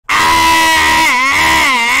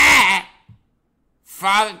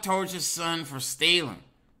Father tortures son for stealing.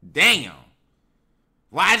 Damn.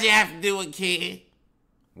 Why'd you have to do it, kid?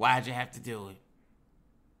 Why'd you have to do it?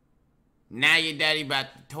 Now your daddy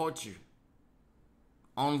about to torture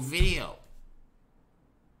on video.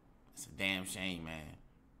 It's a damn shame, man.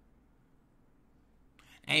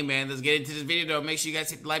 Hey, man, let's get into this video, though. Make sure you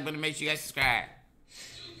guys hit the like button. Make sure you guys subscribe.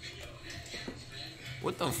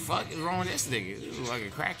 What the fuck is wrong with this nigga? This is like a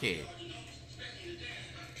crackhead.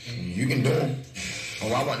 You can do them.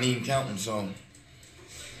 Oh, I wasn't even counting, so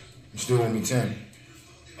you still owe me 10.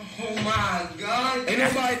 Oh my God!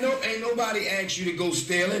 Ain't nobody asked you to go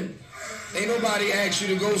stealing. Ain't nobody asked you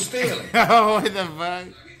to go stealing. Oh, what the fuck?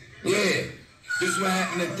 Yeah, this is what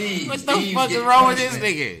happened to thieves. What the Thieves fuck is get wrong with this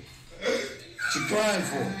punishment. nigga? What you crying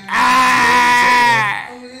for? Ah!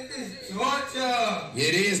 Oh, this is torture! Yeah,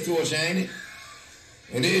 it is torture, ain't it?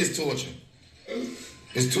 It is torture.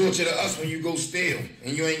 It's torture to us when you go steal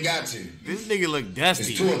and you ain't got to. This nigga look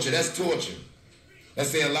dusty. It's torture. That's torture. That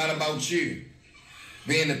say a lot about you.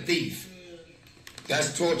 Being a thief.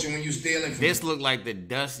 That's torture when you stealing from This look like the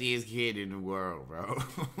dustiest kid in the world, bro.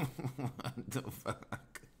 What the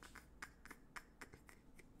fuck?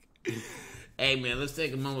 Hey, man, let's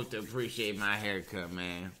take a moment to appreciate my haircut,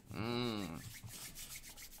 man.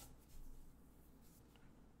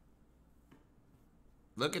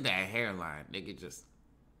 Look at that hairline, nigga. Just.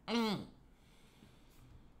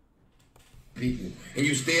 people. And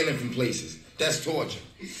you stealing from places. That's torture.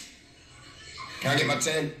 Can I get my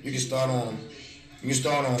 10? You can start on them. You can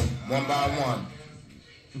start on them one by one.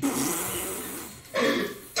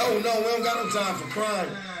 Oh, no, we don't got no time for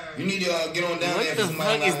crying. You need to get on down What there the for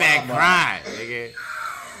somebody fuck is like that my crying, nigga?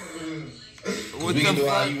 What we the can do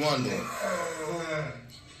how fuck? you want to.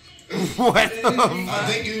 What the I fuck?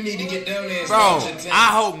 think you need to get down there and Bro, start your 10. I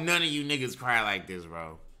hope none of you niggas cry like this,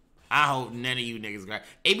 bro. I hope none of you niggas cry.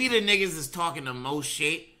 It be the niggas that's talking the most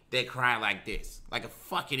shit that cry like this. Like a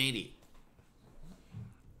fucking idiot.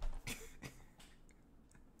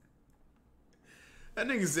 That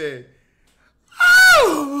nigga said,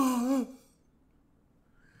 oh!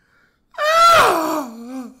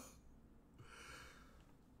 Oh!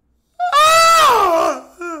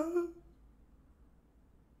 Oh!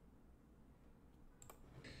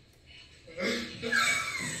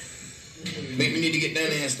 Make me need to get down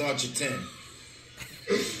there and start your 10.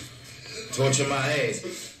 Torture my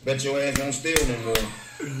ass. Bet your ass won't steal no more.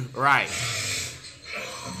 Right.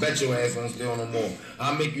 I bet your ass won't steal no more.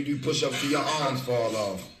 I'll make you do push-ups till your arms fall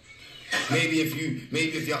off. Maybe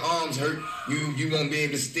if your arms hurt, you won't be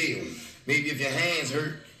able to steal. Maybe if your hands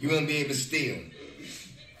hurt, you won't be able to steal.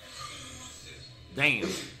 Damn.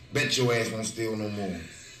 Bet your ass won't steal no more.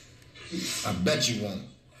 I bet you won't.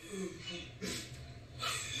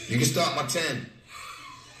 You can start my 10.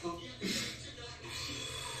 You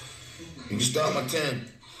can start my 10.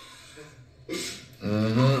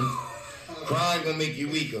 Crying gonna make you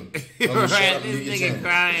weaker. Right, this nigga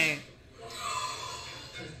crying.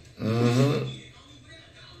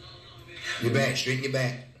 Your back, straighten your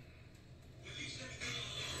back.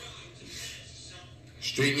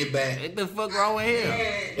 Straighten your back. What the fuck wrong with him?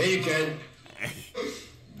 There you can.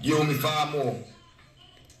 You owe me 5 more.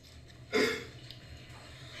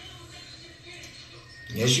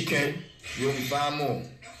 Yes, you can. You owe me 5 more.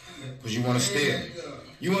 Because you want to steal.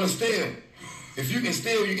 You want to steal. If you can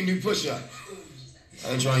steal, you can do push-ups.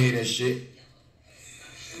 I ain't trying to hear that shit.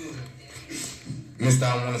 Mister,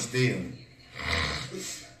 I want to steal.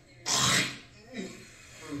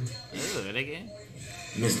 Ew, nigga.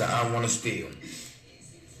 Mister, I want to steal.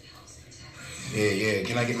 Yeah.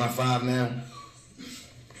 Can I get my 5 now?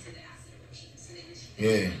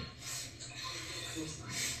 Yeah.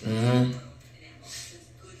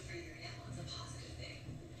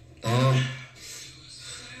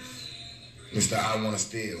 Mister, I want to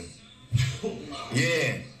steal.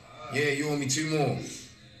 Yeah, you owe me 2 more.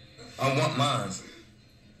 I want mines.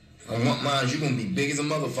 You gonna be big as a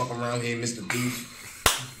motherfucker around here, Mr. Thief.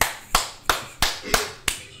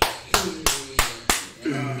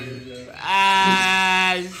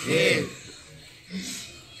 Shit.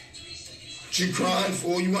 What you crying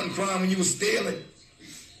for? You wasn't crying when you was stealing.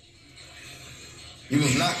 You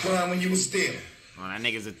was not crying when you was stealing. Oh, that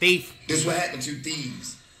nigga's a thief. This what happened to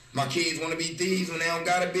thieves. My kids want to be thieves when they don't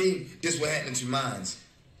gotta be. This what happened to mines.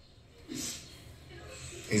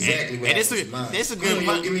 Exactly what happened to mines. This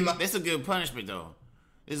a good punishment though.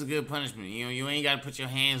 This is a good punishment. You know, you ain't gotta put your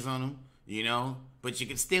hands on them. You know, but you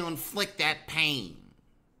can still inflict that pain.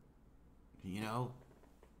 You know,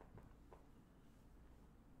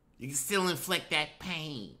 you can still inflict that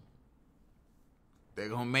pain. They're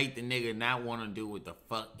gonna make the nigga not want to do what the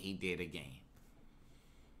fuck he did again.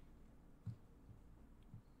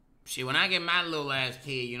 Shit, when I get my little ass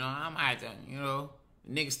kid, you know, I'm out to, you know,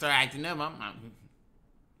 the nigga start acting up,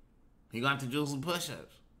 he gonna have to do some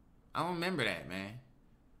push-ups. I don't remember that, man.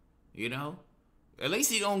 You know? At least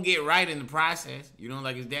he gonna get right in the process. You know,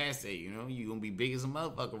 like his dad said, you know, you gonna be big as a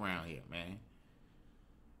motherfucker around here, man.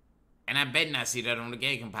 And I bet not see that on the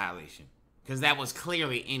gay compilation. Because that was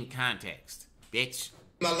clearly in context, bitch.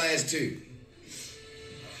 My last two.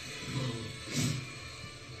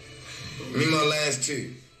 Me, my last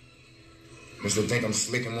two. Mr. Think I'm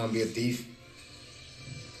slick and wanna be a thief?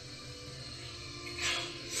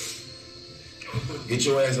 Get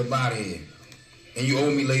your ass up out of here. And you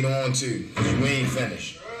owe me later on too. We ain't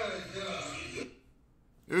finished.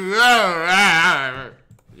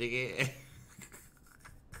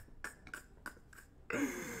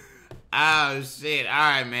 Oh shit.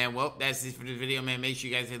 Alright, man. Well, that's it for the video, man. Make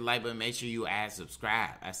sure you guys hit the like button. Make sure you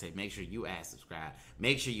subscribe. I said make sure you subscribe.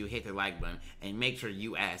 Make sure you hit the like button. And make sure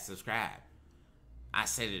you subscribe. I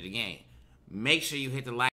said it again. Make sure you hit the like